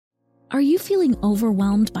Are you feeling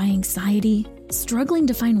overwhelmed by anxiety, struggling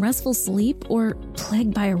to find restful sleep, or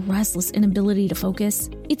plagued by a restless inability to focus?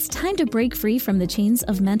 It's time to break free from the chains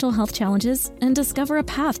of mental health challenges and discover a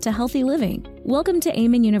path to healthy living. Welcome to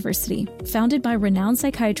Amen University, founded by renowned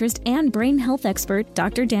psychiatrist and brain health expert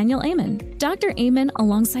Dr. Daniel Amen. Dr. Amen,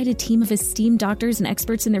 alongside a team of esteemed doctors and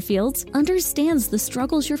experts in their fields, understands the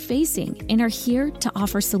struggles you're facing and are here to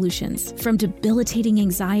offer solutions. From debilitating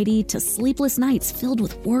anxiety to sleepless nights filled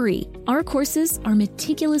with worry, our courses are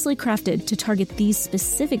meticulously crafted to target these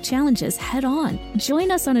specific challenges head on.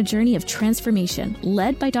 Join us on a journey of transformation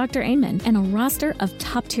led by Dr. Amen and a roster of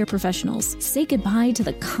top-tier professionals. Say goodbye to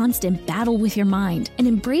the constant battle with your mind and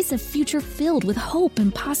embrace a future filled with hope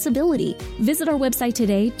and possibility. Visit our website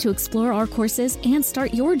today to explore our courses and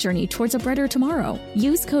start your journey towards a brighter tomorrow.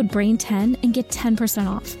 Use code BRAIN10 and get 10%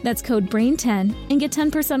 off. That's code BRAIN10 and get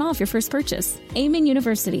 10% off your first purchase. Amen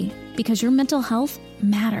University, because your mental health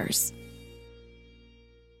matters.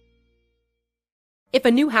 If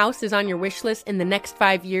a new house is on your wish list in the next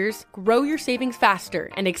 5 years, grow your savings faster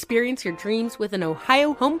and experience your dreams with an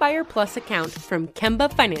Ohio Homebuyer Plus account from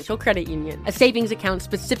Kemba Financial Credit Union. A savings account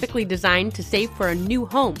specifically designed to save for a new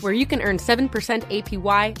home where you can earn 7%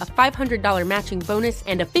 APY, a $500 matching bonus,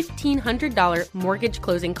 and a $1,500 mortgage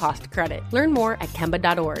closing cost credit. Learn more at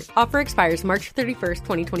Kemba.org. Offer expires March 31st,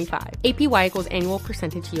 2025. APY equals annual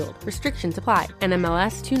percentage yield. Restrictions apply.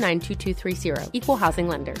 NMLS 292230. Equal housing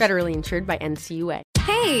lender. Federally insured by NCUA.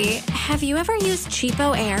 Hey, have you ever used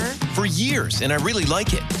Cheapo Air? For years, and I really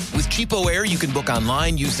like it. With Cheapo Air, you can book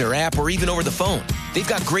online, use their app, or even over the phone. They've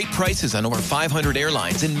got great prices on over 500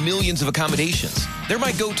 airlines and millions of accommodations. They're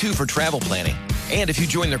my go-to for travel planning. And if you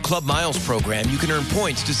join their Club Miles program, you can earn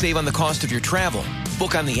points to save on the cost of your travel.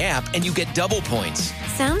 Book on the app, and you get double points.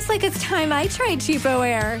 Sounds like it's time I tried Cheapo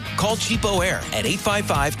Air. Call Cheapo Air at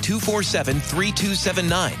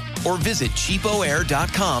 855-247-3279 or visit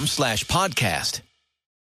cheapoair.com/podcast.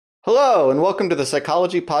 Hello, and welcome to the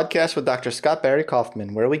Psychology Podcast with Dr. Scott Barry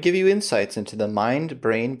Kaufman, where we give you insights into the mind,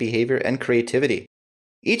 brain, behavior, and creativity.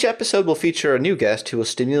 Each episode will feature a new guest who will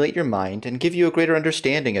stimulate your mind and give you a greater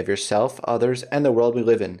understanding of yourself, others, and the world we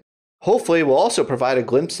live in. Hopefully, we'll also provide a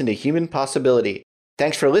glimpse into human possibility.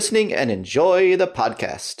 Thanks for listening and enjoy the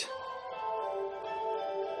podcast.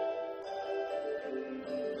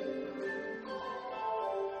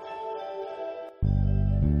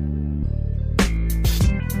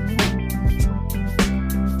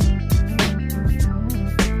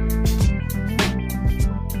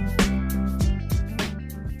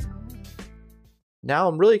 Now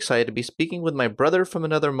I'm really excited to be speaking with my brother from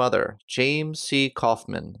another mother, James C.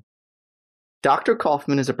 Kaufman. Dr.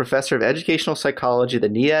 Kaufman is a professor of educational psychology at the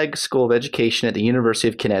NEAG School of Education at the University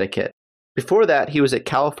of Connecticut. Before that, he was at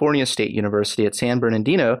California State University at San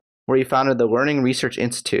Bernardino, where he founded the Learning Research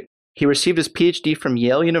Institute. He received his PhD from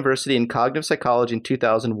Yale University in cognitive psychology in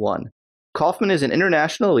 2001. Kaufman is an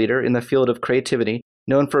international leader in the field of creativity,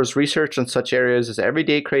 known for his research on such areas as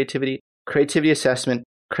everyday creativity, creativity assessment,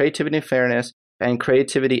 creativity and fairness, and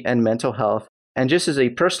creativity and mental health. And just as a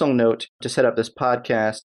personal note to set up this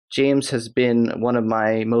podcast, James has been one of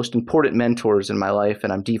my most important mentors in my life,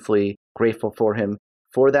 and I'm deeply grateful for him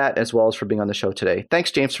for that, as well as for being on the show today. Thanks,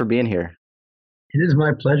 James, for being here. It is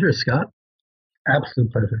my pleasure, Scott.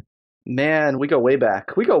 Absolute pleasure. Man, we go way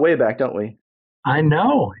back. We go way back, don't we? I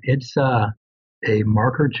know. It's a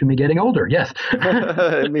marker to me getting older, yes.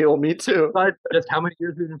 Me too. But just how many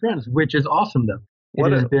years we've been friends, which is awesome, though.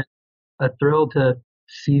 It has been a thrill to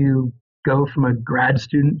see you go from a grad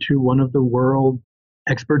student to one of the world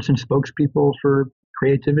experts and spokespeople for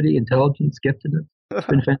creativity, intelligence, giftedness. It's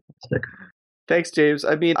been fantastic. Thanks, James.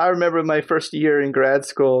 I mean, I remember my first year in grad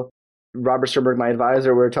school, Robert Sternberg, my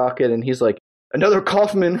advisor, we were talking, and he's like, another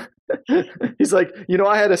Kaufman. He's like,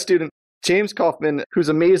 I had a student, James Kaufman, who's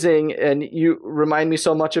amazing, and you remind me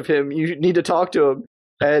so much of him. You need to talk to him.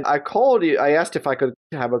 And I called you. I asked if I could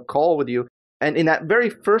have a call with you. And in that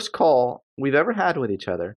very first call we've ever had with each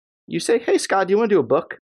other, you say, hey, Scott, do you want to do a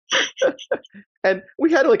book? And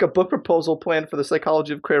we had like a book proposal planned for the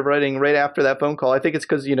Psychology of Creative Writing right after that phone call. I think it's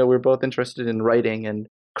because, we were both interested in writing and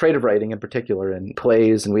creative writing in particular and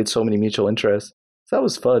plays, and we had so many mutual interests. So that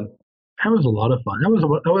was fun. That was a lot of fun.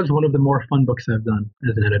 That was one of the more fun books I've done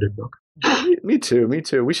as an edited book. Me too. We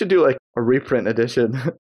should do like a reprint edition.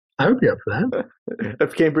 I would be up for that.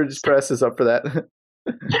 If Cambridge Press is up for that.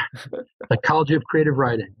 Psychology of Creative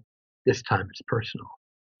Writing. This time it's personal.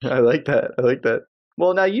 I like that.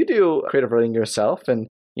 Well, now you do creative writing yourself, and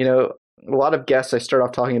a lot of guests, I start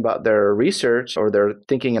off talking about their research or their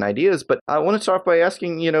thinking and ideas, but I want to start off by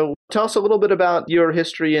asking, tell us a little bit about your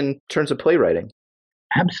history in terms of playwriting.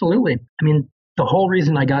 Absolutely. I mean, the whole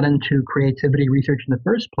reason I got into creativity research in the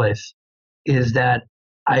first place is that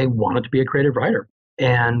I wanted to be a creative writer.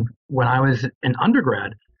 And when I was an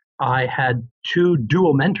undergrad, I had two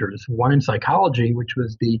dual mentors, one in psychology, which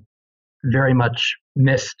was the very much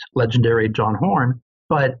missed legendary John Horn,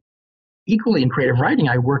 but equally in creative writing,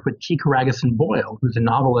 I worked with T. Caragison Boyle, who's a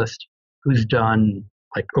novelist who's done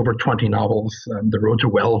like over 20 novels, The Road to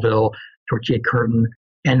Wellville, Tortilla Curtain.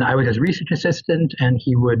 And I was his research assistant, and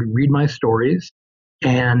he would read my stories.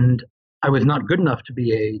 And I was not good enough to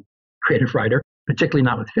be a creative writer, particularly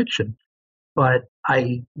not with fiction, but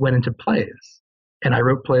I went into plays. And I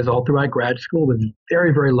wrote plays all throughout grad school, was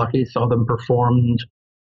very, very lucky, saw them performed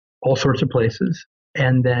all sorts of places,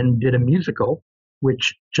 and then did a musical,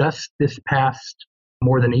 which just this past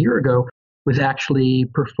more than a year ago was actually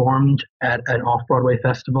performed at an off-Broadway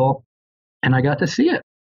festival, and I got to see it.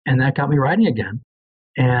 And that got me writing again.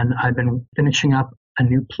 And I've been finishing up a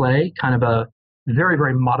new play, kind of a very,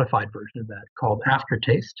 very modified version of that called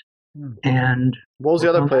Aftertaste. And what was the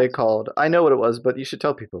other play called? I know what it was, but you should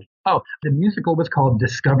tell people. Oh, the musical was called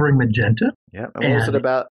Discovering Magenta. Yeah. And what was it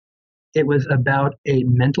about? It was about a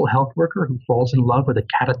mental health worker who falls in love with a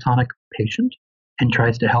catatonic patient and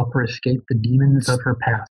tries to help her escape the demons of her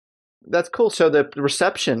past. That's cool. So the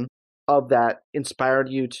reception of that inspired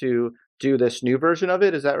you to do this new version of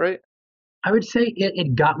it. Is that right? I would say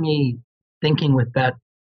it got me thinking with that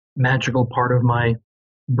magical part of my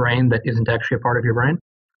brain that isn't actually a part of your brain.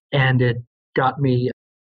 And it got me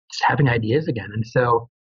just having ideas again. And so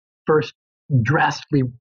first drastically,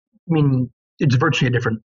 it's virtually a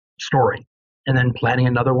different story. And then planning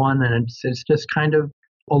another one. And it's just kind of,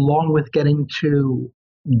 along with getting to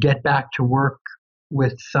get back to work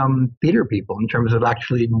with some theater people in terms of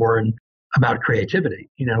actually more about creativity,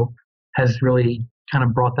 has really kind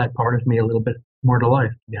of brought that part of me a little bit more to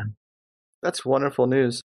life again. That's wonderful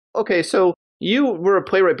news. Okay, so you were a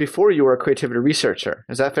playwright before you were a creativity researcher.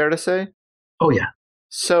 Is that fair to say? Oh, yeah.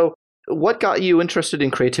 So what got you interested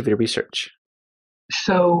in creativity research?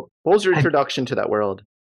 So what was your introduction to that world?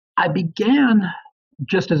 I began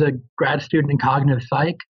just as a grad student in cognitive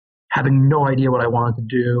psych, having no idea what I wanted to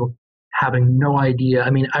do, having no idea.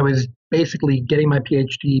 I was basically getting my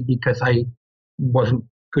PhD because I wasn't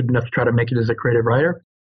good enough to try to make it as a creative writer,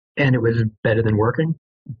 and it was better than working.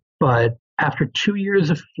 But after 2 years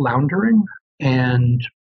of floundering and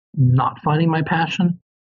not finding my passion,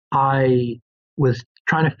 I was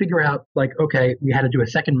trying to figure out, okay, we had to do a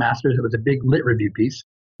second master's. It was a big lit review piece,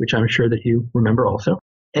 which I'm sure that you remember also.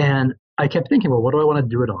 And I kept thinking, well, what do I want to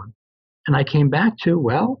do it on? And I came back to,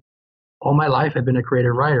 all my life I've been a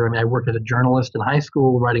creative writer. I worked as a journalist in high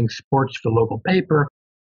school, writing sports for the local paper,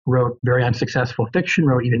 wrote very unsuccessful fiction,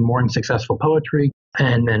 wrote even more unsuccessful poetry,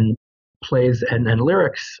 and then plays and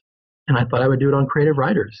lyrics. And I thought I would do it on creative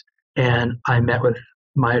writers. And I met with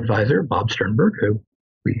my advisor, Bob Sternberg, who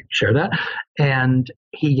we share that. And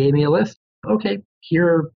he gave me a list. Okay, here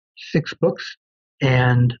are 6 books.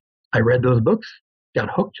 And I read those books, got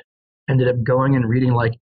hooked, ended up going and reading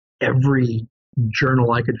every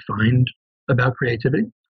journal I could find about creativity.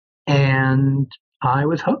 And I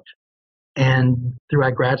was hooked. And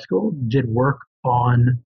throughout grad school, did work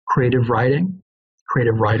on creative writing,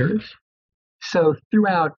 creative writers. So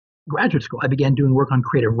throughout graduate school, I began doing work on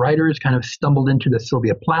creative writers, kind of stumbled into the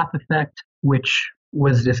Sylvia Plath effect, which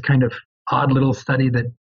was this kind of odd little study that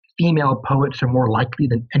female poets are more likely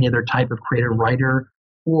than any other type of creative writer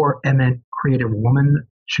or eminent creative woman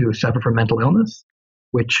to suffer from mental illness,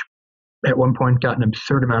 which at one point got an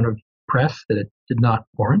absurd amount of press that it did not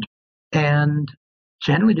warrant. And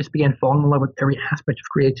generally just began falling in love with every aspect of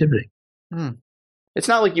creativity. It's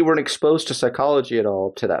not like you weren't exposed to psychology at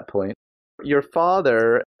all to that point. Your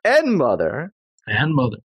father and mother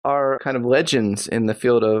are kind of legends in the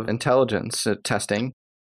field of intelligence testing.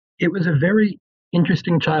 It was a very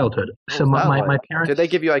interesting childhood. So my parents... Did they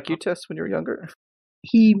give you IQ tests when you were younger?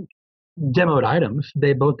 He demoed items.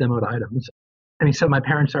 They both demoed items. So my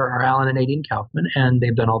parents are Alan and Nadine Kaufman, and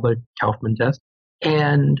they've done all the Kaufman tests.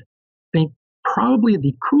 And I think probably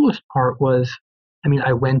the coolest part was,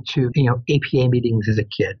 I went to, APA meetings as a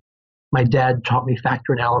kid. My dad taught me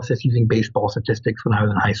factor analysis using baseball statistics when I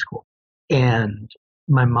was in high school. And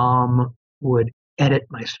my mom would edit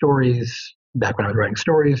my stories back when I was writing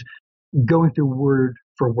stories, going through word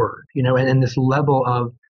for word, and this level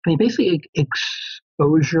of, basically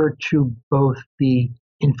exposure to both the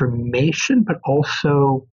information, but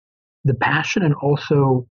also the passion, and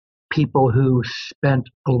also people who spent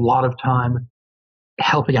a lot of time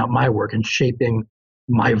helping out my work and shaping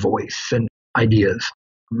my voice and ideas.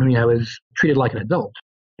 I was treated like an adult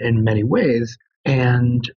in many ways,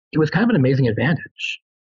 and it was kind of an amazing advantage.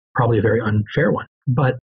 probably a very unfair one.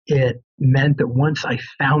 But it meant that once I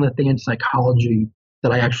found the thing in psychology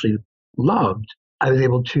that I actually loved, I was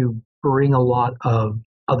able to bring a lot of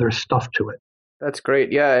other stuff to it. That's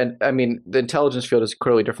great. Yeah. And I mean, the intelligence field is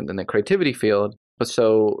clearly different than the creativity field. But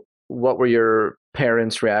so what were your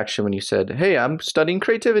parents' reaction when you said, hey, I'm studying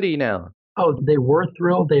creativity now? Oh, they were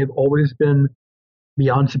thrilled. They've always been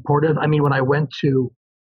beyond supportive. I mean, when I went to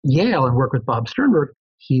Yale and worked with Bob Sternberg,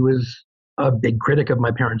 he was a big critic of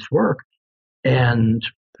my parents' work. And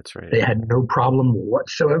that's right. They had no problem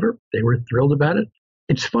whatsoever. They were thrilled about it.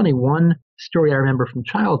 It's funny, one story I remember from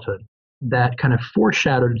childhood that kind of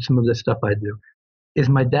foreshadowed some of the stuff I do is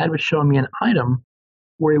my dad was showing me an item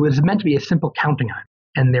where it was meant to be a simple counting item.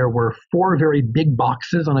 And there were 4 very big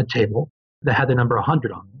boxes on a table that had the number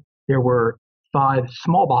 100 on them. There were 5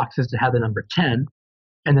 small boxes that had the number 10.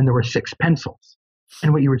 And then there were 6 pencils.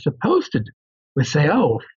 And what you were supposed to do was say,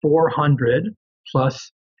 400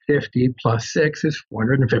 plus 50 plus 6 is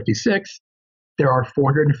 456. There are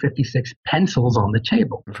 456 pencils on the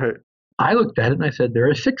table. Right. I looked at it and I said, there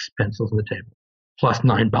are 6 pencils on the table, plus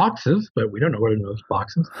 9 boxes, but we don't know what are in those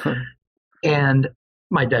boxes. And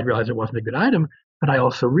my dad realized it wasn't a good item, but I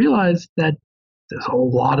also realized that there's a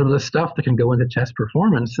whole lot of the stuff that can go into test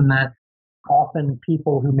performance, and that often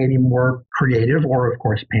people who may be more creative or, of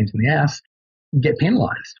course, pains in the ass get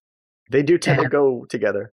penalized. They do tend to go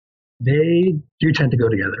together. They do tend to go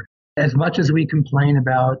together. As much as we complain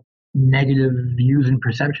about negative views and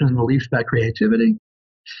perceptions and beliefs about creativity,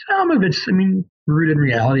 some of it's, rooted in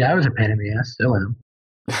reality. I was a pain in the ass, still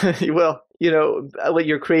am. Well,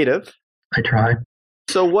 you're creative. I try.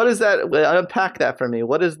 So what is that? Unpack that for me.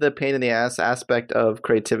 What is the pain in the ass aspect of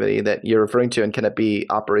creativity that you're referring to, and can it be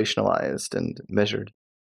operationalized and measured?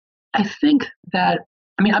 I think that,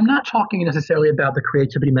 I'm not talking necessarily about the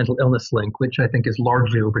creativity mental illness link, which I think is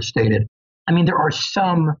largely overstated. There are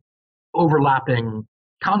some overlapping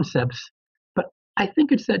concepts, but I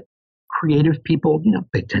think it's that creative people,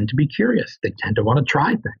 they tend to be curious. They tend to want to try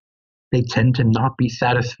things. They tend to not be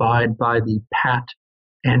satisfied by the pat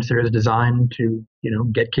answers designed to,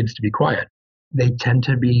 get kids to be quiet. They tend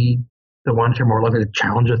to be the ones who are more likely to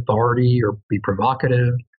challenge authority or be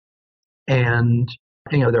provocative. And,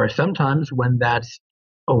 there are some times when that's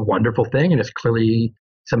a wonderful thing and it's clearly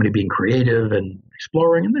somebody being creative and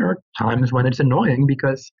exploring. And there are times when it's annoying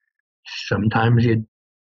because sometimes you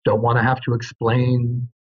don't want to have to explain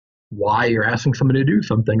why you're asking somebody to do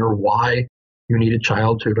something or why you need a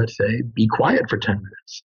child to, let's say, be quiet for 10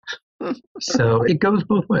 minutes. So it goes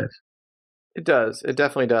both ways. It does. It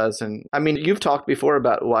definitely does. And you've talked before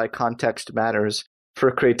about why context matters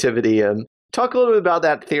for creativity. Talk a little bit about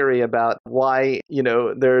that theory about why,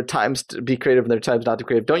 there are times to be creative and there are times not to be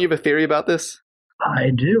creative. Don't you have a theory about this? I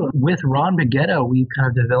do. With Ron Beghetto, we kind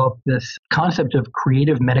of developed this concept of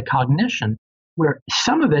creative metacognition, where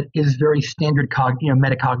some of it is very standard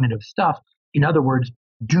metacognitive stuff. In other words,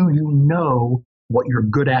 do you know what you're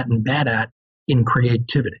good at and bad at in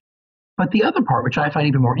creativity? But the other part, which I find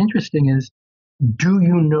even more interesting, is do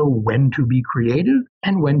you know when to be creative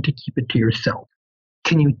and when to keep it to yourself?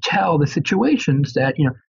 Can you tell the situations that,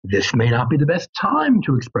 this may not be the best time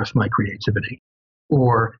to express my creativity,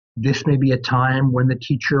 or this may be a time when the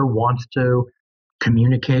teacher wants to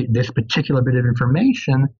communicate this particular bit of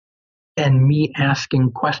information, and me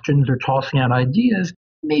asking questions or tossing out ideas,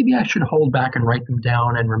 maybe I should hold back and write them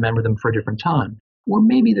down and remember them for a different time. Or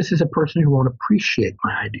maybe this is a person who won't appreciate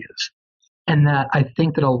my ideas. And that I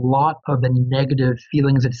think that a lot of the negative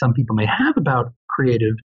feelings that some people may have about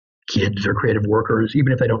creative kids or creative workers,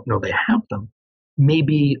 even if they don't know they have them, may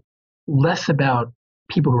be less about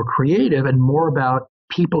people who are creative and more about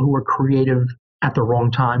people who are creative at the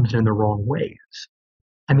wrong times and in the wrong ways.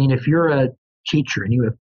 If you're a teacher and you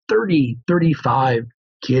have 30, 35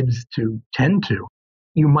 kids to tend to,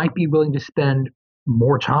 you might be willing to spend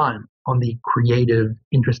more time on the creative,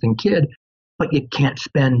 interesting kid, but you can't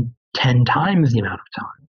spend 10 times the amount of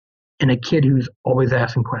time. And a kid who's always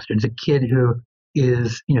asking questions, a kid who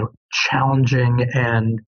is, challenging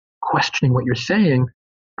and questioning what you're saying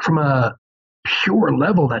from a pure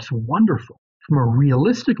level, that's wonderful. From a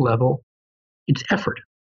realistic level, it's effort,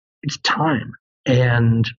 it's time.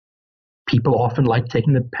 And people often like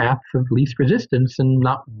taking the path of least resistance and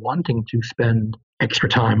not wanting to spend extra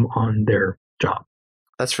time on their job.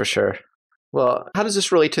 That's for sure. Well, how does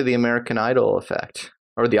this relate to the American Idol effect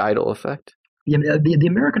or the Idol effect? The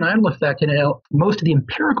American Idol effect, most of the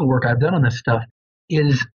empirical work I've done on this stuff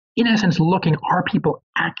is, in essence, looking, are people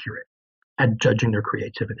accurate at judging their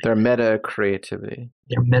creativity? Their meta-creativity.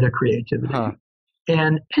 Their meta-creativity. Huh.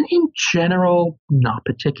 And in general, not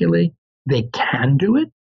particularly. They can do it.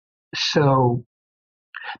 So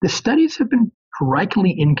The studies have been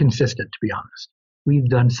strikingly inconsistent, to be honest. We've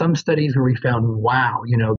done some studies where we found, wow,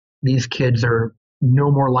 these kids are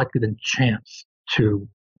no more likely than chance to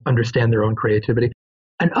understand their own creativity.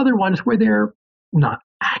 And other ones where they're not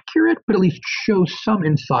accurate, but at least show some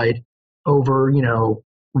insight over,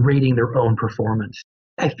 rating their own performance.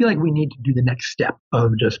 I feel like we need to do the next step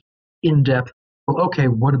of just in-depth, well, okay,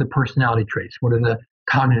 what are the personality traits? What are the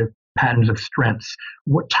cognitive patterns of strengths?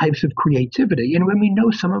 What types of creativity? And when we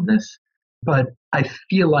know some of this, but I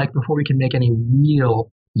feel like before we can make any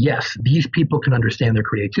real, yes, these people can understand their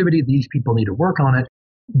creativity, these people need to work on it,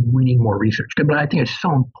 we need more research. But I think it's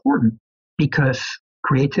so important because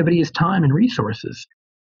creativity is time and resources.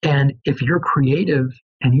 And if you're creative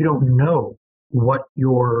and you don't know what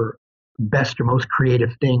your best or most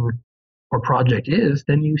creative thing or project is,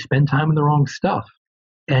 then you spend time on the wrong stuff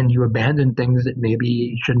and you abandon things that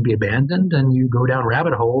maybe shouldn't be abandoned, and you go down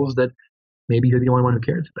rabbit holes that maybe you're the only one who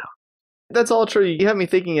cares about. That's all true. You have me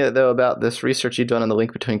thinking, though, about this research you've done on the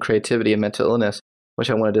link between creativity and mental illness, which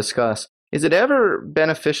I want to discuss. Is it ever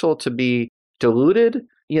beneficial to be deluded,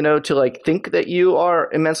 to think that you are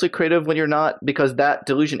immensely creative when you're not, because that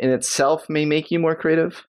delusion in itself may make you more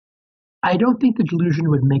creative? I don't think the delusion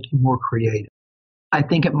would make you more creative. I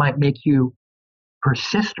think it might make you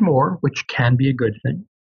persist more, which can be a good thing.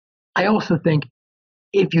 I also think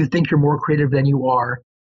if you think you're more creative than you are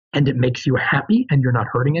and it makes you happy and you're not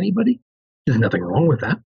hurting anybody, there's nothing wrong with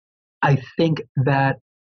that. I think that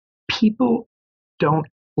people don't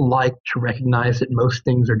like to recognize that most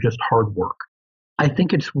things are just hard work. I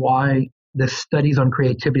think it's why the studies on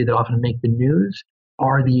creativity that often make the news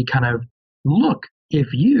are the kind of, look,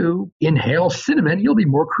 if you inhale cinnamon, you'll be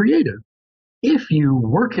more creative. If you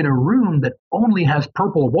work in a room that only has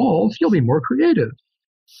purple walls, you'll be more creative.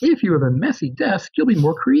 If you have a messy desk, you'll be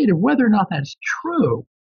more creative. Whether or not that's true,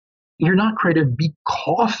 you're not creative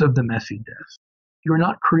because of the messy desk. You're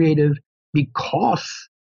not creative because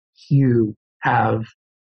you have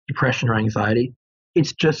depression or anxiety.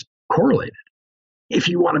 It's just correlated. If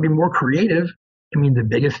you want to be more creative, the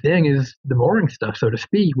biggest thing is the boring stuff, so to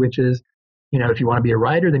speak, which is, if you want to be a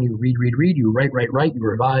writer, then you read, you write, you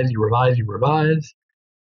revise.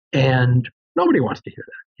 And nobody wants to hear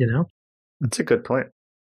that, That's a good point.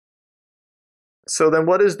 So then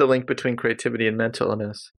what is the link between creativity and mental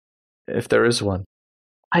illness, if there is one?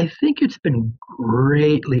 I think it's been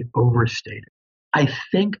greatly overstated. I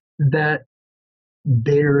think that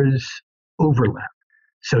there's overlap.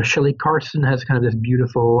 So Shelley Carson has kind of this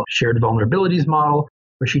beautiful shared vulnerabilities model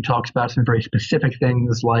where she talks about some very specific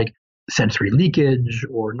things like sensory leakage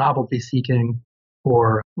or novelty seeking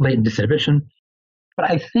or latent disinhibition. But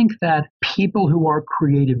I think that people who are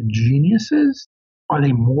creative geniuses, are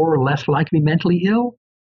they more or less likely mentally ill?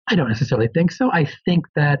 I don't necessarily think so. I think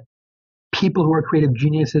that people who are creative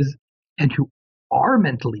geniuses and who are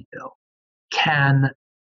mentally ill can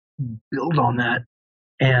build on that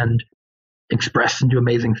and express and do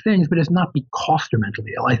amazing things, but it's not because they're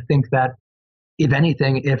mentally ill. I think that if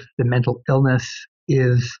anything, if the mental illness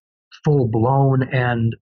is full blown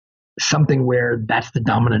and something where that's the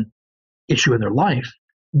dominant issue in their life,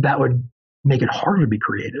 that would make it harder to be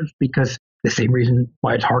creative, because the same reason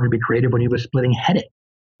why it's harder to be creative when you have a splitting headache,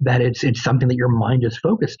 that it's something that your mind is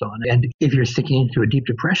focused on. And if you're sinking into a deep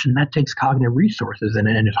depression, that takes cognitive resources and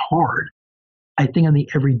it's hard. I think on the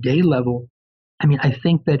everyday level, I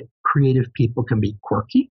think that creative people can be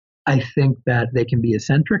quirky. I think that they can be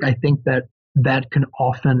eccentric. I think that that can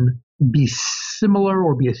often be similar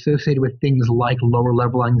or be associated with things like lower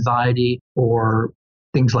level anxiety or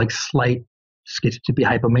things like slight schizotypia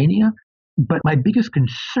hypomania. But my biggest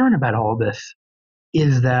concern about all this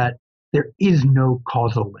is that there is no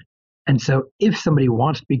causal link. And so if somebody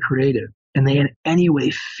wants to be creative and they in any way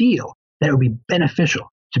feel that it would be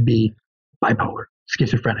beneficial to be bipolar,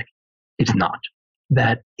 schizophrenic, it's not.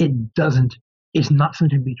 That it's not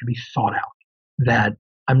something to be sought out. That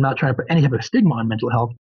I'm not trying to put any type of stigma on mental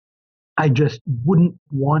health. I just wouldn't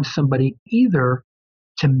want somebody either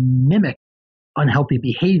to mimic unhealthy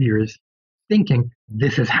behaviors thinking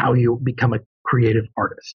this is how you become a creative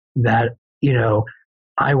artist. That,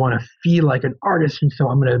 I want to feel like an artist, and so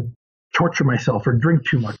I'm going to torture myself or drink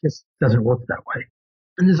too much. This doesn't work that way.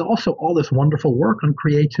 And there's also all this wonderful work on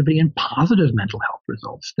creativity and positive mental health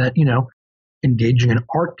results that, engaging in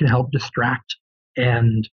art can help distract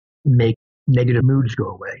and make negative moods go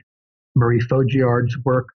away. Marie Faugiard's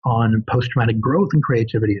work on post-traumatic growth and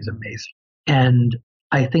creativity is amazing. And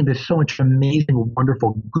I think there's so much amazing,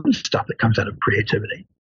 wonderful, good stuff that comes out of creativity.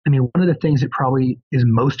 One of the things that probably is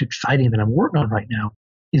most exciting that I'm working on right now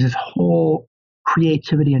is this whole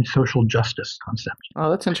creativity and social justice concept.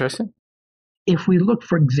 Oh, that's interesting. if we look,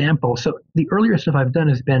 for example, so the earlier stuff I've done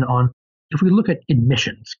has been on, if we look at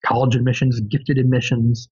admissions, college admissions, gifted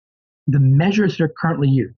admissions, the measures that are currently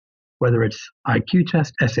used, whether it's IQ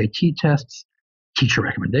tests, SAT tests, teacher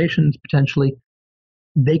recommendations potentially,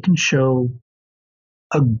 they can show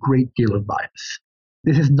a great deal of bias.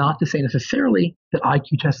 This is not to say necessarily that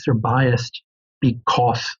IQ tests are biased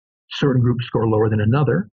because certain groups score lower than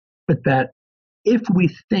another, but that if we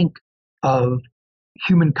think of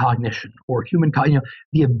human cognition or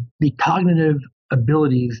the cognitive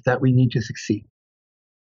abilities that we need to succeed,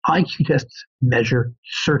 IQ tests measure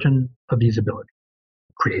certain of these abilities.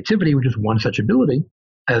 Creativity, which is one such ability,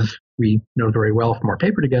 as we know very well from our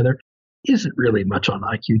paper together, isn't really much on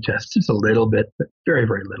IQ tests. It's a little bit, but very,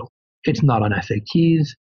 very little. It's not on SATs.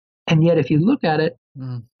 And yet, if you look at it,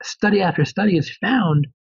 study after study has found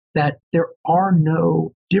that there are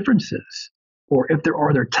no differences, or if there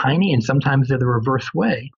are, they're tiny, and sometimes they're the reverse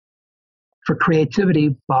way, for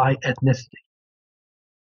creativity by ethnicity.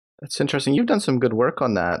 That's interesting. You've done some good work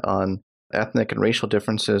on that, on ethnic and racial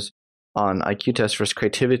differences on IQ tests versus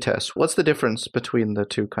creativity tests. What's the difference between the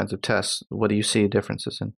two kinds of tests? What do you see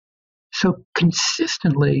differences in? So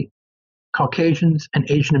consistently, Caucasians and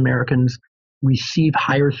Asian Americans receive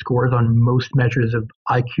higher scores on most measures of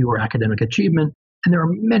IQ or academic achievement, and there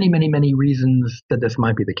are many, many, many reasons that this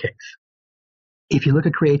might be the case. If you look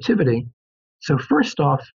at creativity, so first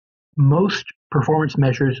off, most performance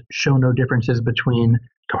measures show no differences between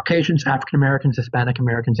Caucasians, African Americans, Hispanic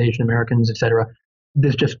Americans, Asian Americans, etc.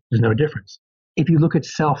 There's no difference. If you look at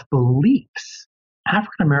self-beliefs,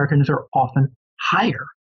 African Americans are often higher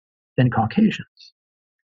than Caucasians.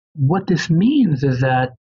 What this means is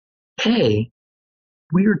that, A,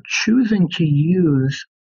 we are choosing to use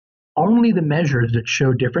only the measures that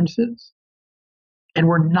show differences, and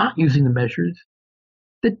we're not using the measures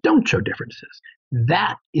that don't show differences.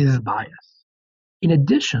 That is bias. In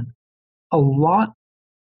addition, a lot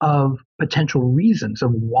of potential reasons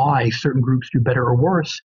of why certain groups do better or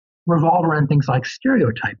worse revolve around things like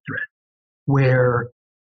stereotype threat, where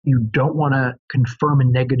you don't want to confirm a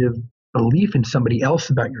negative belief in somebody else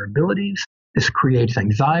about your abilities. This creates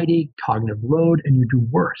anxiety, cognitive load, and you do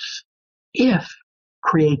worse. If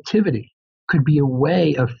creativity could be a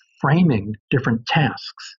way of framing different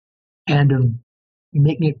tasks and of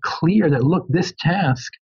making it clear that, look, this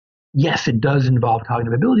task, yes, it does involve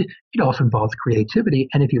cognitive ability. It also involves creativity.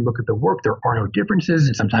 And if you look at the work, there are no differences.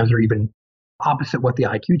 And sometimes they're even opposite what the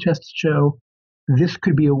IQ tests show. This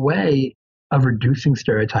could be a way of reducing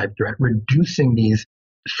stereotype threat, reducing these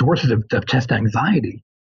sources of test anxiety,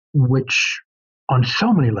 which on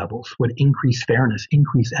so many levels would increase fairness,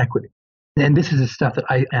 increase equity. And this is the stuff that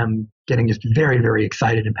I am getting just very, very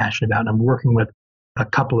excited and passionate about. And I'm working with a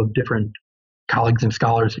couple of different colleagues and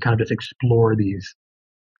scholars to kind of just explore these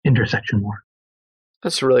intersection more.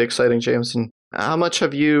 That's really exciting, James. And how much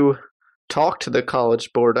have you talked to the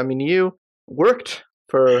College Board? I mean, you worked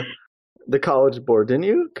for the College Board, didn't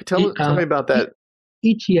you? Tell me about that.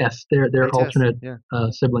 ETS, their ETS, alternate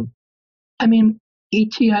sibling. I mean,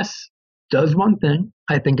 ETS does one thing.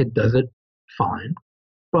 I think it does it fine.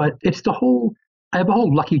 But it's I have a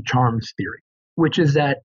whole Lucky Charms theory, which is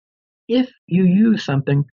that if you use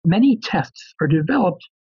something, many tests are developed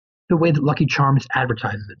the way that Lucky Charms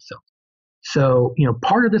advertises itself. So,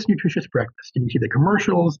 part of this nutritious breakfast, and you see the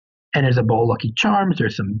commercials, and there's a bowl of Lucky Charms,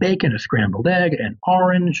 there's some bacon, a scrambled egg, an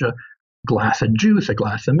orange, a glass of juice, a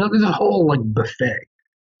glass of milk. There's a whole buffet,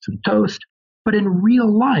 some toast. But in real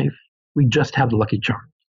life, we just have the Lucky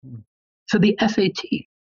Charms. So the SAT,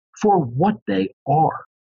 for what they are,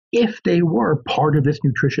 if they were part of this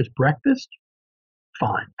nutritious breakfast,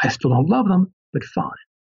 fine. I still don't love them, but fine.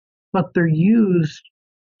 But they're used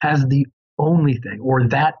as the only thing, or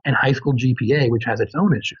that and high school GPA, which has its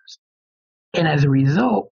own issues. And as a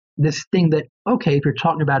result, this thing that, okay, if you're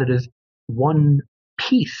talking about it as one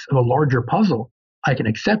piece of a larger puzzle, I can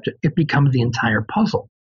accept it. It becomes the entire puzzle.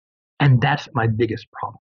 And that's my biggest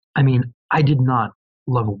problem. I mean, I did not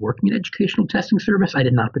love working in educational testing service. I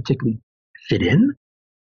did not particularly fit in.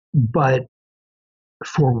 But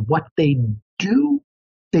for what they do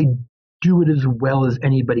it as well as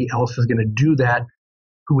anybody else is going to do that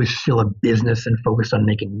who is still a business and focused on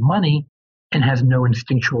making money and has no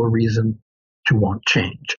instinctual reason to want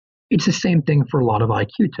change. It's the same thing for a lot of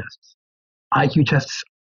IQ tests. IQ tests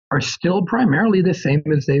are still primarily the same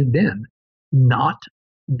as they've been, not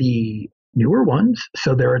the newer ones.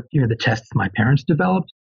 So there are the tests my parents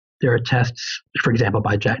developed. There are tests, for example,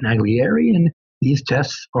 by Jack Naglieri, and these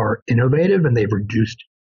tests are innovative and they've reduced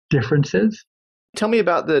differences. Tell me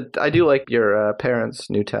about I do like your parents'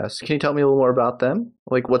 new tests. Can you tell me a little more about them?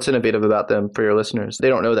 Like, what's innovative about them for your listeners? They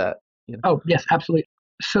don't know that Oh, yes, absolutely.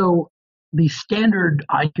 So the standard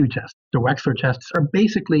IQ tests, the Wechsler tests, are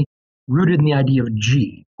basically rooted in the idea of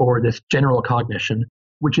G, or this general cognition,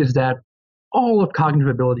 which is that all of cognitive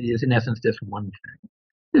ability is in essence this one thing.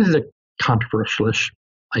 This is a controversial-ish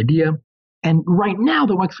idea. And right now,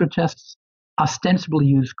 the Wechsler tests ostensibly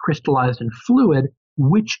use crystallized and fluid,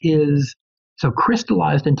 which is, so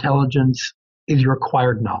crystallized intelligence is your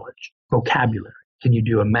acquired knowledge, vocabulary. Can you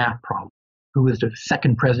do a math problem? Who is the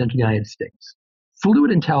second president of the United States?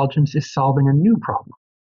 Fluid intelligence is solving a new problem.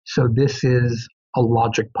 So this is a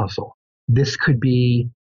logic puzzle. This could be,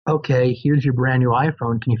 okay, here's your brand new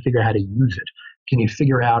iPhone. Can you figure out how to use it? Can you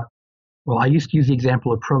figure out, well, I used to use the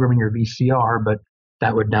example of programming your VCR, but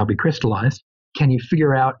that would now be crystallized. Can you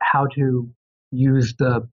figure out how to use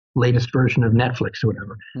the latest version of Netflix or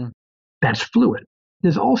whatever? That's fluid.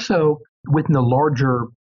 There's also, within the larger,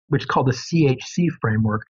 which is called the CHC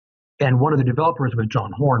framework, and one of the developers was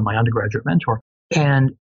John Horn, my undergraduate mentor.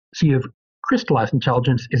 And so you have crystallized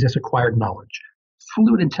intelligence is this acquired knowledge.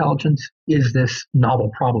 Fluid intelligence is this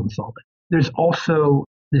novel problem solving. There's also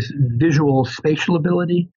this visual spatial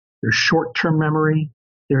ability. There's short-term memory.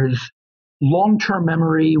 There's long-term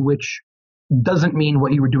memory, which doesn't mean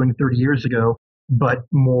what you were doing 30 years ago, but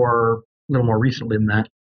a little more recently than that.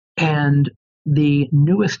 And the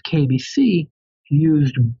newest KBC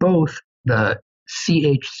used both the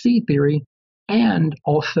CHC theory and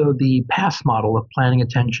also the PASS model of planning,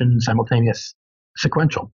 attention, simultaneous,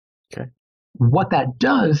 sequential. Okay. What that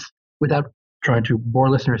does, without trying to bore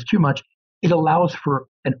listeners too much, it allows for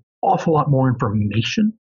an awful lot more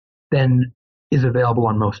information than is available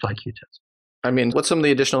on most IQ tests. I mean, what's some of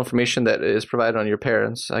the additional information that is provided on your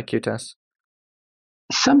parents' IQ tests?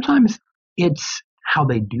 Sometimes it's how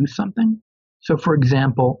they do something. So, for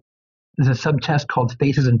example, there's a subtest called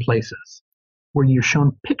Faces and Places, where you're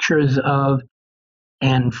shown pictures of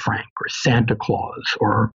Anne Frank or Santa Claus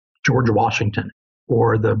or George Washington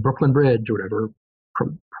or the Brooklyn Bridge or whatever,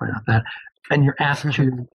 probably not that, and you're asked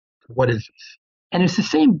to, what is this? And it's the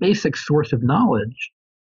same basic source of knowledge,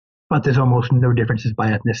 but there's almost no differences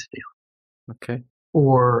by ethnicity. Okay.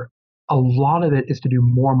 Or a lot of it is to do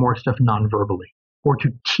more and more stuff non-verbally, or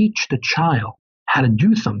to teach the child how to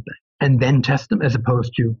do something and then test them as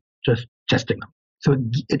opposed to just testing them. So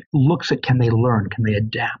it looks at, can they learn? Can they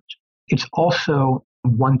adapt? It's also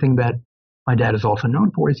one thing that my dad is also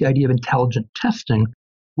known for is the idea of intelligent testing,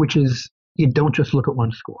 which is you don't just look at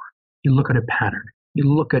one score. You look at a pattern.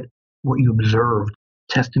 You look at what you observed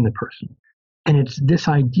testing the person. And it's this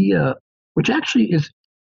idea, which actually is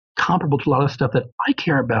comparable to a lot of stuff that I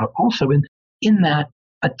care about also in that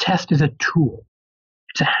a test is a tool.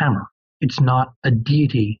 It's a hammer. It's not a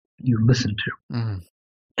deity you listen to.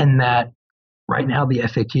 And that right now the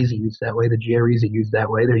SATs are used that way, the GREs are used that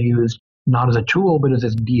way. They're used not as a tool, but as a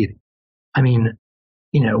deity. I mean,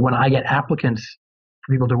 when I get applicants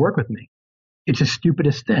for people to work with me, it's the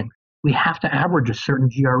stupidest thing. We have to average a certain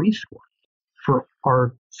GRE score for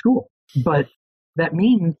our school. But that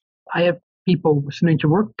means I have people wanting to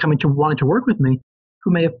work with me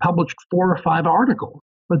who may have published 4 or 5 articles,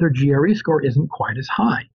 but their GRE score isn't quite as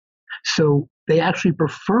high. So they actually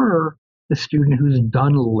prefer the student who's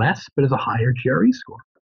done less but has a higher GRE score,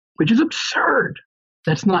 which is absurd.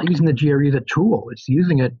 That's not using the GRE as a tool. It's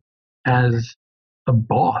using it as a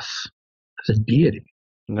boss, as a deity.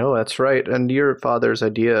 No, that's right. And your father's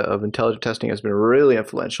idea of intelligent testing has been really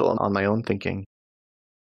influential on my own thinking.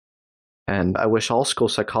 And I wish all school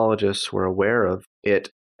psychologists were aware of it.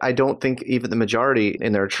 I don't think even the majority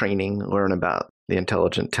in their training learn about the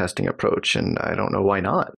intelligent testing approach, and I don't know why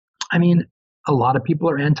not. I mean, a lot of people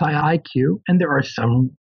are anti-IQ, and there are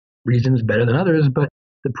some reasons better than others, but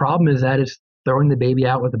the problem is that it's throwing the baby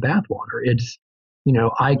out with the bathwater. It's,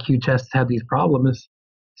 IQ tests have these problems,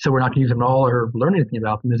 so we're not going to use them at all or learn anything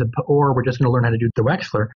about them, or we're just going to learn how to do the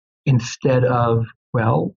Wechsler instead of,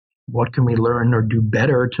 well, what can we learn or do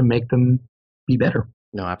better to make them be better?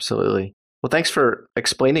 No, absolutely. Well, thanks for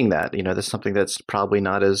explaining that. That's something that's probably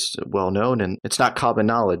not as well known, and it's not common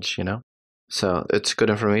knowledge, So it's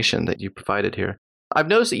good information that you provided here. I've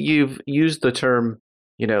noticed that you've used the term,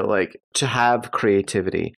 like to have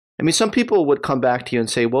creativity. I mean, some people would come back to you and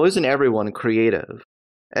say, well, isn't everyone creative?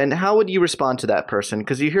 And how would you respond to that person?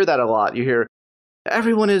 Because you hear that a lot. You hear,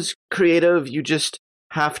 everyone is creative. You just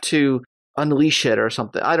have to unleash it or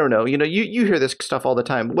something. I don't know. You hear this stuff all the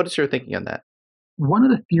time. What is your thinking on that? One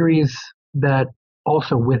of the theories that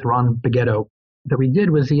also with Ron Beghetto that we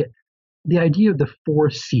did was the idea of the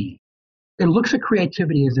 4C. It looks at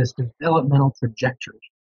creativity as this developmental trajectory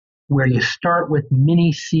where you start with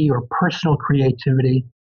mini C or personal creativity,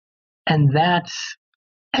 and that's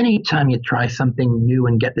anytime you try something new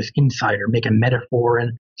and get this insight or make a metaphor,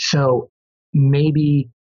 and so maybe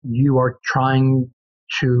you are trying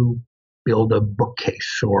to build a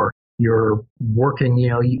bookcase, or you're working,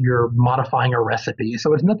 you're modifying a recipe.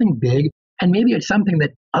 So it's nothing big. And maybe it's something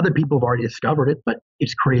that other people have already discovered it, but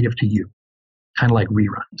it's creative to you, kind of like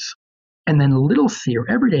reruns. And then little c, or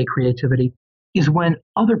everyday creativity, is when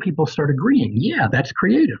other people start agreeing, yeah, that's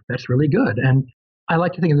creative. That's really good. And I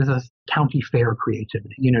like to think of this as county fair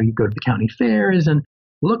creativity. You go to the county fairs and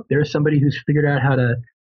look, there's somebody who's figured out how to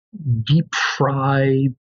deep fry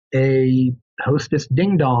a Hostess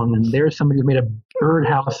ding dong, and there's somebody who made a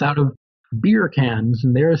birdhouse out of beer cans,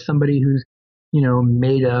 and there's somebody who's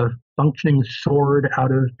made a functioning sword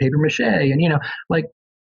out of paper mache. And like,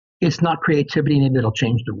 it's not creativity maybe that'll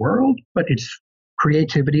change the world, but it's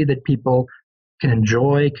creativity that people can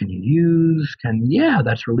enjoy, can use,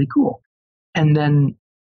 that's really cool. And then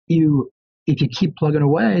if you keep plugging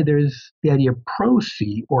away, there's the idea of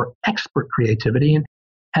pro-C, or expert creativity,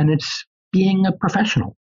 and it's being a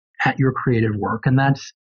professional at your creative work. And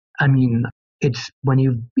it's when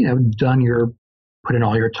you've, put in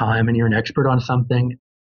all your time and you're an expert on something,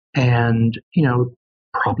 and,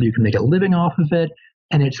 probably you can make a living off of it.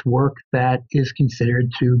 And it's work that is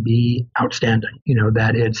considered to be outstanding,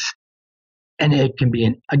 and it can be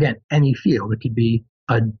in, again, any field. It could be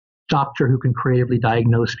a doctor who can creatively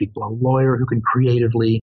diagnose people, a lawyer who can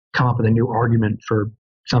creatively come up with a new argument for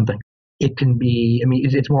something. It can be,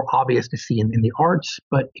 it's more obvious to see in the arts,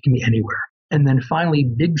 but it can be anywhere. And then finally,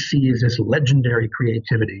 big C is this legendary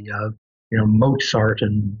creativity of, Mozart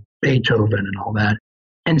and Beethoven and all that.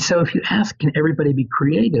 And so if you ask, can everybody be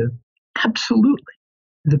creative? Absolutely.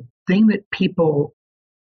 The thing that people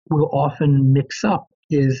will often mix up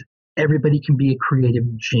is everybody can be a creative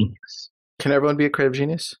genius. Can everyone be a creative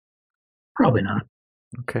genius? Probably not.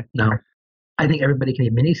 Okay. No. I think everybody can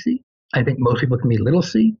be mini C. I think most people can be little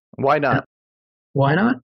c. Why not? Why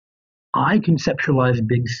not? I conceptualize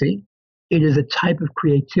big C. It is a type of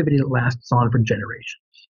creativity that lasts on for generations.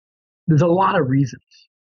 There's a lot of reasons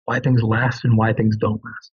why things last and why things don't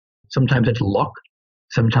last. Sometimes it's luck.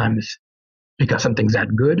 Sometimes because something's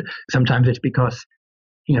that good. Sometimes it's because,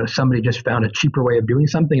 somebody just found a cheaper way of doing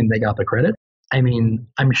something and they got the credit.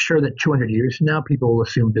 I'm sure that 200 years from now, people will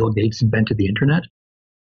assume Bill Gates invented the internet.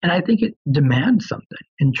 And I think it demands something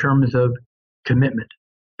in terms of commitment,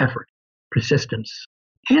 effort, persistence,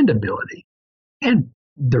 and ability, and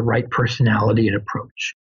the right personality and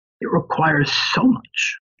approach. It requires so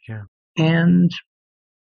much. Yeah. And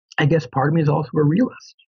I guess part of me is also a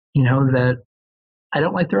realist, that I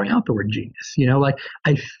don't like throwing out the word genius.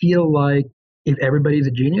 I feel like if everybody's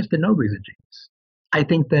a genius, then nobody's a genius. I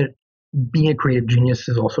think that being a creative genius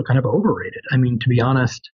is also kind of overrated. To be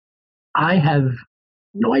honest, I have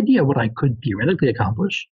no idea what I could theoretically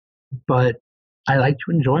accomplish, but I like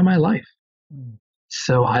to enjoy my life.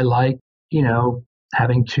 So I like,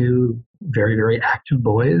 having two very, very active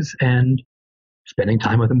boys and spending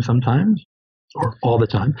time with them sometimes, or all the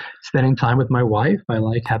time, spending time with my wife. I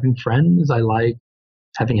like having friends. I like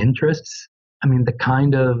having interests. The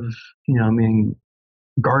kind of,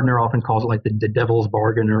 Gardner often calls it like the devil's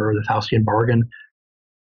bargain or the Faustian bargain.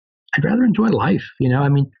 I'd rather enjoy life,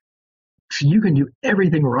 you can do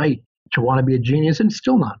everything right to want to be a genius and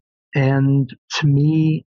still not. And to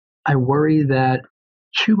me, I worry that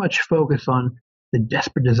too much focus on the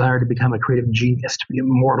desperate desire to become a creative genius, to be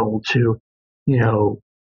immortal, to,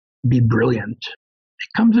 be brilliant, it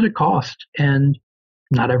comes at a cost. And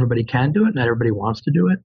not everybody can do it. Not everybody wants to do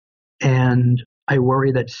it. And I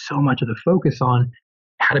worry that so much of the focus on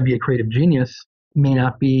how to be a creative genius may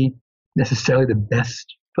not be necessarily the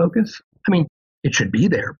best focus. It should be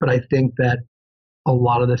there, but I think that a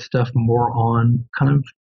lot of this stuff more on kind of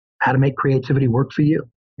how to make creativity work for you,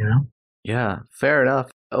 Yeah, fair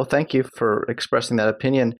enough. Oh, thank you for expressing that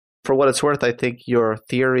opinion. For what it's worth, I think your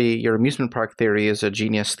theory, your amusement park theory, is a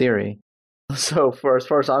genius theory. So as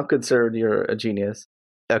far as I'm concerned, you're a genius,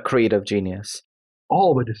 a creative genius.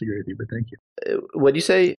 All would disagree with you, but thank you. What'd you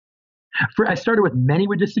say? I started with many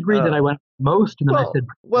would disagree, then I went most, and then I said...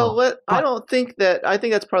 I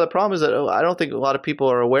think that's part of the problem is that I don't think a lot of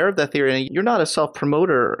people are aware of that theory. And you're not a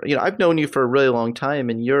self-promoter. I've known you for a really long time,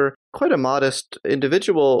 and you're quite a modest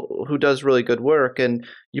individual who does really good work, and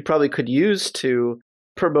you probably could use to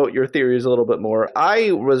promote your theories a little bit more.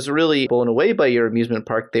 I was really blown away by your amusement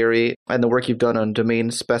park theory and the work you've done on domain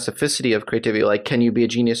specificity of creativity. Like, can you be a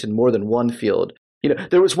genius in more than one field?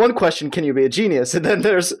 there was one question, can you be a genius? And then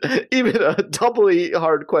there's even a doubly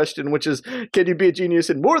hard question, which is, can you be a genius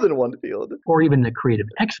in more than one field? Or even a creative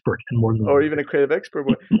expert in more than one. Or even a creative expert.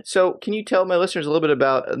 So can you tell my listeners a little bit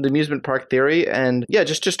about the amusement park theory? And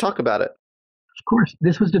just talk about it. Of course.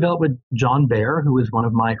 This was developed with John Baer, who was one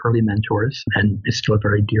of my early mentors and is still a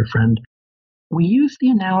very dear friend. We use the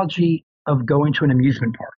analogy of going to an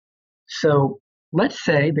amusement park. So let's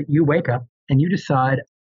say that you wake up and you decide,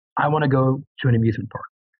 I want to go to an amusement park.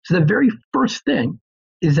 So the very first thing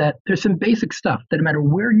is that there's some basic stuff that no matter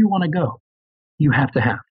where you want to go, you have to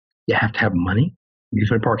have. You have to have money.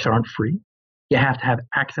 Amusement parks aren't free. You have to have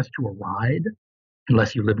access to a ride,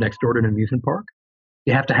 unless you live next door to an amusement park.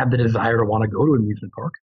 You have to have the desire to want to go to an amusement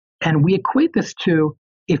park. And we equate this to,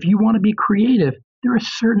 if you want to be creative, there are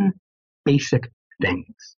certain basic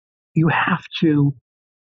things. You have to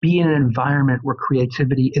be in an environment where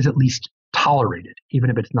creativity is at least tolerated, even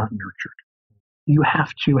if it's not nurtured. You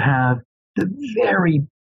have to have the very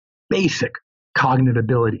basic cognitive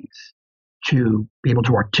abilities to be able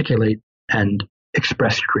to articulate and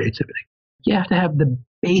express your creativity. You have to have the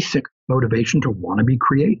basic motivation to want to be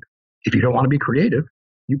creative. If you don't want to be creative,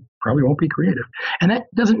 you probably won't be creative. And that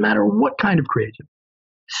doesn't matter what kind of creativity.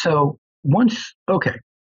 So once,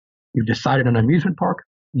 you've decided on an amusement park,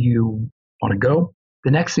 you want to go. The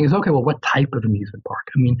next thing is, what type of amusement park?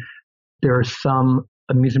 I mean, there are some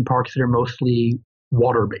amusement parks that are mostly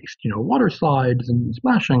water-based, water slides and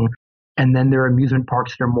splashing. And then there are amusement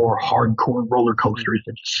parks that are more hardcore roller coasters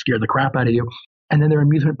that scare the crap out of you. And then there are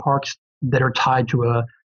amusement parks that are tied to a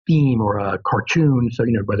theme or a cartoon. So,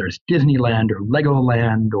 whether it's Disneyland or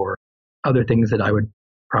Legoland or other things that I would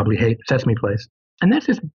probably hate, Sesame Place. And that's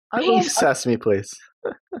just I love Sesame Place.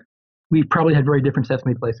 We've probably had very different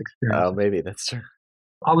Sesame Place experiences. Oh, maybe that's true.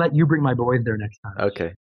 I'll let you bring my boys there next time.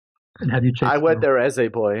 Okay. And have you chase I went them. there as a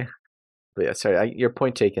boy. But yeah, sorry, your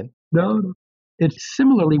point taken. No. It's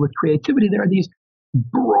similarly with creativity. There are these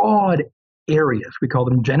broad areas. We call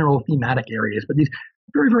them general thematic areas, but these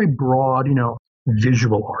very, very broad,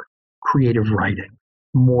 visual art, creative writing,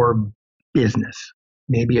 more business.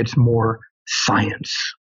 Maybe it's more science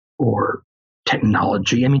or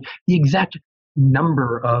technology. I mean, the exact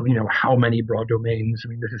number of, how many broad domains. I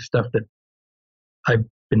mean, this is stuff that I've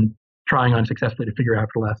been trying unsuccessfully to figure out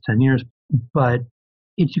for the last 10 years. But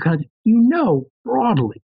it's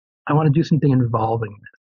broadly, I want to do something involving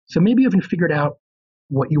this. So maybe you haven't figured out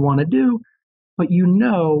what you want to do, but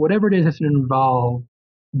whatever it is that's going to involve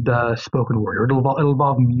the spoken word, or it'll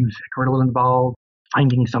involve music, or it'll involve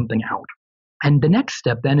finding something out. And the next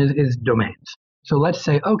step then is domains. So let's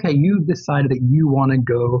say, you've decided that you want to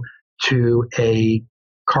go to a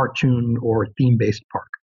cartoon or theme-based park.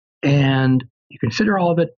 And you consider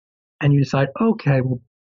all of it, and you decide,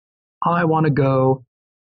 I want to go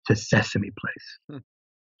to Sesame Place.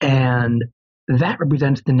 And that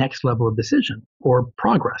represents the next level of decision or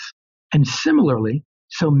progress. And similarly,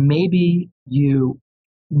 so maybe you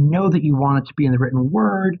know that you want it to be in the written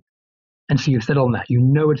word, and so you settle on that.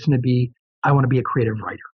 It's going to be, I want to be a creative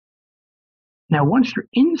writer. Now, once you're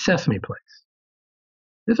in Sesame Place,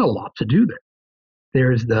 there's a lot to do there.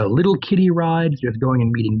 There's the little kiddie rides, there's going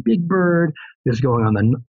and meeting Big Bird, there's going on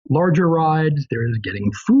the larger rides, there's getting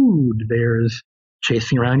food, there's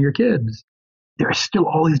chasing around your kids. There are still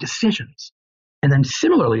all these decisions. And then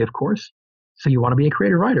similarly, of course, so you want to be a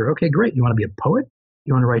creative writer. Okay, great. You want to be a poet?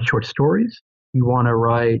 You want to write short stories? You want to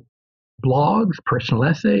write blogs, personal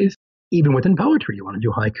essays? Even within poetry, you want to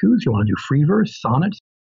do haikus? You want to do free verse, sonnets?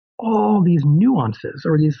 All these nuances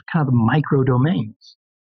or these kind of micro domains.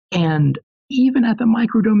 And even at the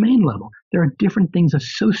micro domain level, there are different things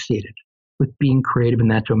associated with being creative in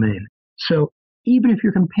that domain. So even if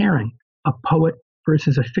you're comparing a poet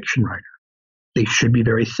versus a fiction writer, they should be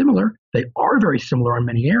very similar. They are very similar in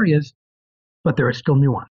many areas, but there is still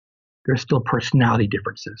nuance. There are still personality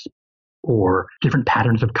differences or different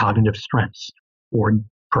patterns of cognitive strengths or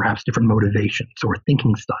perhaps different motivations or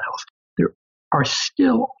thinking styles. There are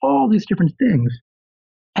still all these different things.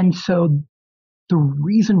 And so the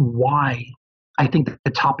reason why I think that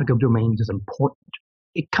the topic of domains is important,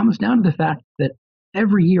 it comes down to the fact that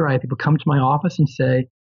every year I have people come to my office and say,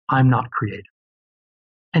 I'm not creative.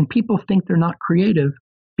 And people think they're not creative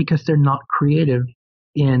because they're not creative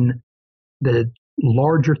in the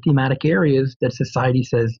larger thematic areas that society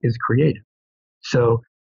says is creative. So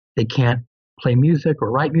they can't play music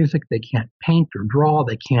or write music. They can't paint or draw.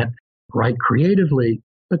 They can't write creatively.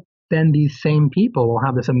 But then these same people will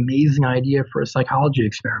have this amazing idea for a psychology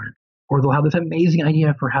experiment, or they'll have this amazing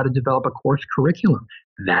idea for how to develop a course curriculum.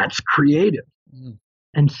 That's creative. Mm.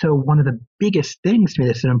 And so one of the biggest things to me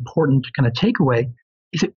that's an important kind of takeaway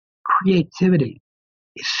is that creativity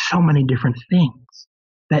is so many different things,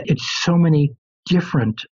 that it's so many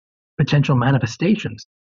different potential manifestations.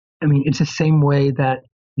 I mean, it's the same way that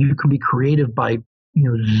you can be creative by,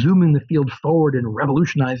 zooming the field forward and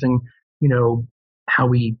revolutionizing, how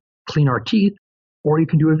we clean our teeth, or you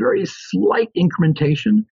can do a very slight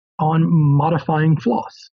incrementation on modifying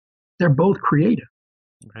floss. They're both creative.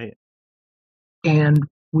 Right. And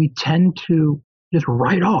we tend to just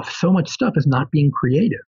write off so much stuff as not being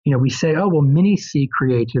creative. We say, oh, well, mini C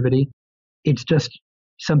creativity, it's just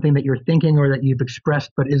something that you're thinking or that you've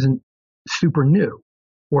expressed but isn't super new.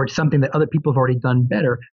 Or it's something that other people have already done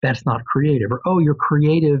better. That's not creative. Or, oh, you're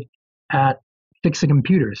creative at fixing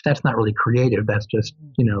computers. That's not really creative. That's just,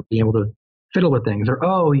 being able to fiddle with things. Or,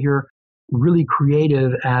 oh, you're really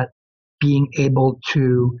creative at being able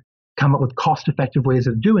to come up with cost-effective ways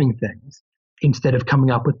of doing things instead of coming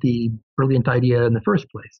up with the brilliant idea in the first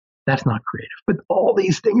place. That's not creative. But all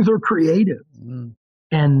these things are creative.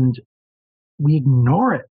 And we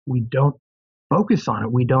ignore it. We don't focus on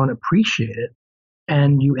it. We don't appreciate it.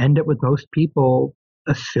 And you end up with most people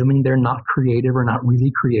assuming they're not creative or not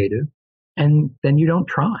really creative. And then you don't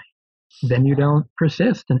try. Then you don't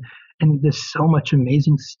persist. And there's so much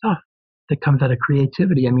amazing stuff that comes out of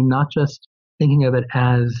creativity. I mean, not just thinking of it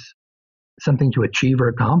as something to achieve or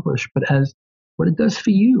accomplish, but as what it does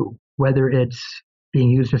for you, whether it's being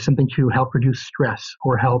used as something to help reduce stress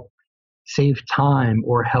or help save time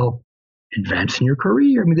or help advance in your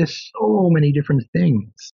career. I mean, there's so many different things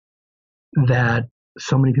that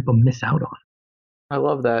so many people miss out on. I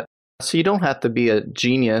love that. So you don't have to be a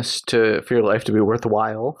genius for your life to be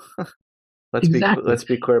worthwhile. Let's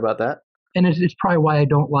be clear about that. And it's probably why I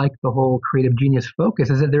don't like the whole creative genius focus,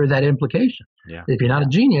 is that there is that implication. Yeah. If you're not a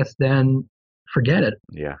genius, then forget it.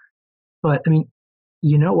 Yeah. But I mean,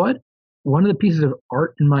 you know what? One of the pieces of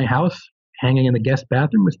art in my house hanging in the guest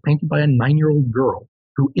bathroom was painted by a 9-year-old girl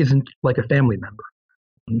who isn't like a family member.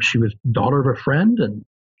 And she was daughter of a friend, and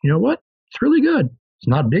you know what? It's really good. It's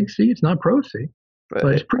not big C, it's not pro C, but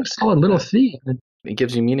it's pretty solid little C. It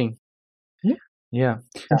gives you meaning. Yeah. Yeah.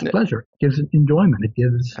 It's pleasure. It gives enjoyment.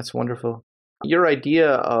 That's wonderful. Your idea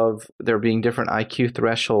of there being different IQ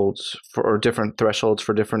thresholds or different thresholds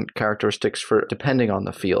for different characteristics depending on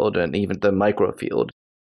the field and even the micro field.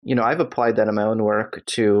 I've applied that in my own work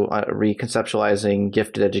to reconceptualizing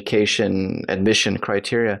gifted education admission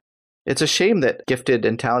criteria. It's a shame that gifted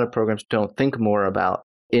and talented programs don't think more about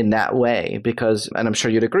in that way because, and I'm sure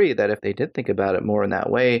you'd agree that if they did think about it more in that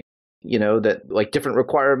way, that like different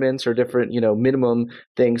requirements or different, minimum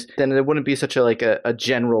things, then it wouldn't be such a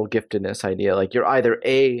general giftedness idea. Like you're either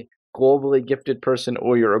a globally gifted person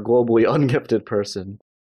or you're a globally ungifted person.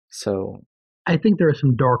 So I think there are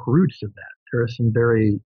some dark roots of that. There are some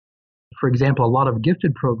for example, a lot of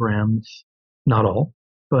gifted programs, not all,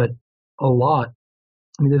 but a lot.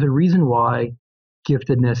 I mean, there's a reason why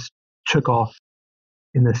giftedness took off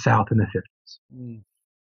in the South in the 50s.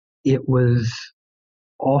 It was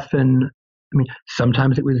often,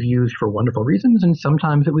 sometimes it was used for wonderful reasons, and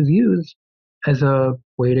sometimes it was used as a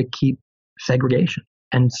way to keep segregation.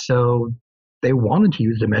 And so they wanted to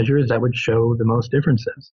use the measures that would show the most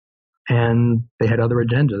differences. And they had other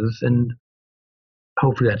agendas. And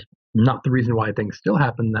hopefully that's not the reason why things still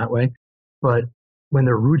happen that way. But when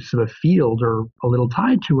the roots of a field are a little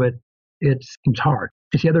tied to it, it's hard.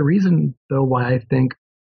 It's the other reason, though, why I think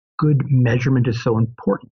good measurement is so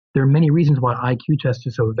important. There are many reasons why IQ test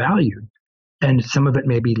is so valued. And some of it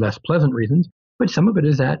may be less pleasant reasons, but some of it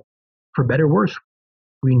is that, for better or worse,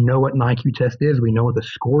 we know what an IQ test is. We know what the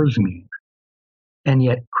scores mean. And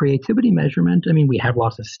yet creativity measurement, we have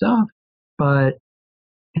lots of stuff, but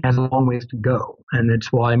it has a long ways to go. And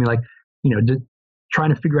it's why,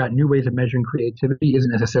 trying to figure out new ways of measuring creativity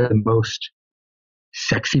isn't necessarily the most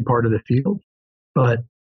sexy part of the field. But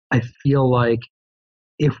I feel like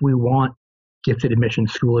if we want gifted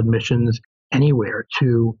admissions, school admissions, anywhere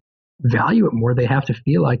to value it more, they have to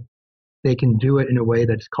feel like they can do it in a way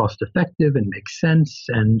that's cost effective and makes sense.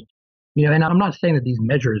 And, and I'm not saying that these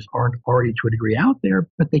measures aren't already to a degree out there,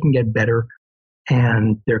 but they can get better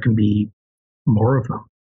and there can be more of them.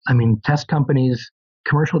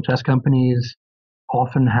 Commercial test companies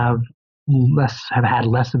often have had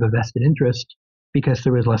less of a vested interest because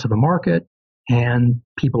there is less of a market and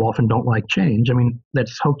people often don't like change.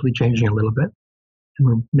 That's hopefully changing a little bit and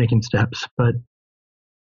we're making steps, but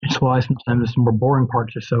it's why sometimes the more boring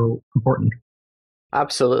parts are so important.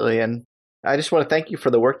 Absolutely. And I just want to thank you for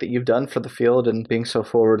the work that you've done for the field and being so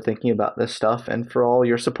forward thinking about this stuff and for all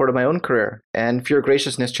your support of my own career and for your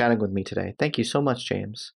graciousness chatting with me today. Thank you so much,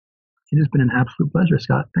 James. It has been an absolute pleasure,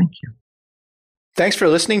 Scott. Thank you. Thanks for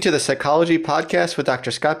listening to the Psychology Podcast with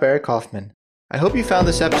Dr. Scott Barry Kaufman. I hope you found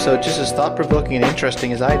this episode just as thought-provoking and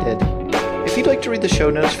interesting as I did. If you'd like to read the show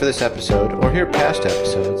notes for this episode or hear past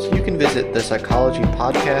episodes, you can visit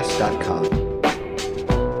thepsychologypodcast.com.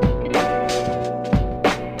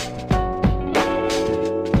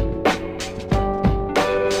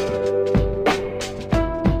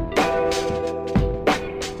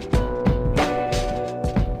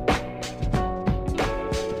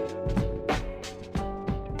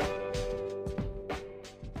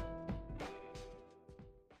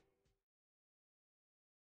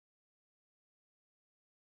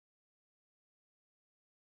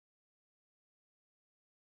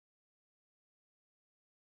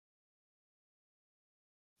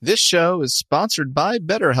 This show is sponsored by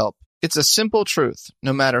BetterHelp. It's a simple truth.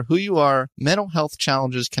 No matter who you are, mental health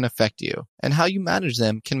challenges can affect you, and how you manage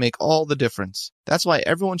them can make all the difference. That's why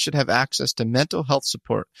everyone should have access to mental health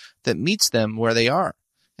support that meets them where they are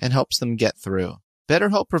and helps them get through.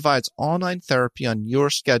 BetterHelp provides online therapy on your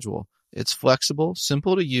schedule. It's flexible,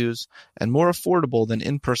 simple to use, and more affordable than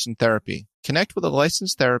in-person therapy. Connect with a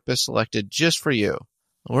licensed therapist selected just for you.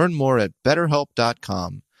 Learn more at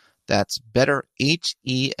BetterHelp.com. That's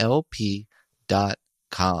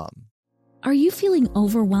BetterHelp.com. Are you feeling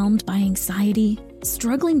overwhelmed by anxiety,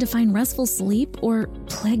 struggling to find restful sleep, or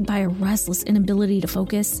plagued by a restless inability to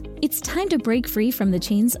focus? It's time to break free from the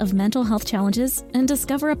chains of mental health challenges and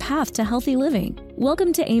discover a path to healthy living.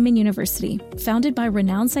 Welcome to Amen University, founded by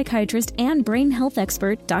renowned psychiatrist and brain health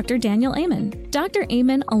expert Dr. Daniel Amen. Dr.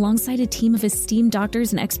 Amen, alongside a team of esteemed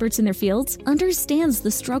doctors and experts in their fields, understands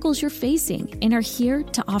the struggles you're facing and are here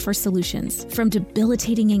to offer solutions. From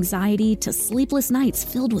debilitating anxiety to sleepless nights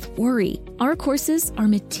filled with worry, our courses are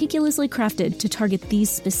meticulously crafted to target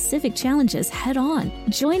these specific challenges head-on.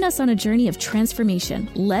 Join us on a journey of transformation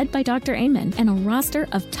led by Dr. Amen and a roster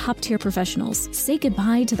of top-tier professionals. Say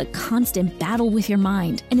goodbye to the constant battle with your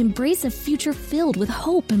mind and embrace a future filled with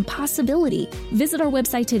hope and possibility. Visit our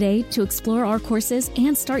website today to explore our courses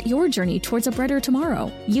and start your journey towards a brighter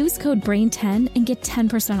tomorrow. Use code BRAIN10 and get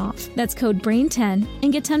 10% off. That's code BRAIN10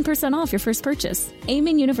 and get 10% off your first purchase.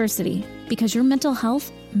 Amen University, because your mental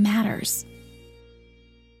health matters.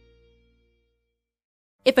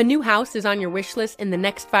 If a new house is on your wish list in the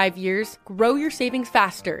next 5 years, grow your savings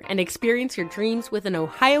faster and experience your dreams with an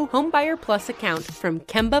Ohio Homebuyer Plus account from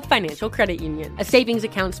Kemba Financial Credit Union. A savings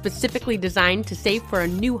account specifically designed to save for a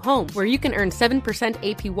new home where you can earn 7%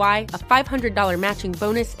 APY, a $500 matching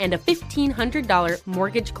bonus, and a $1,500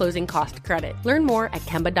 mortgage closing cost credit. Learn more at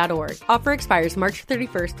Kemba.org. Offer expires March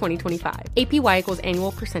 31st, 2025. APY equals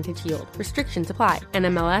annual percentage yield. Restrictions apply.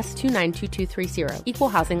 NMLS 292230. Equal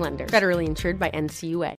housing lender. Federally insured by NCUA.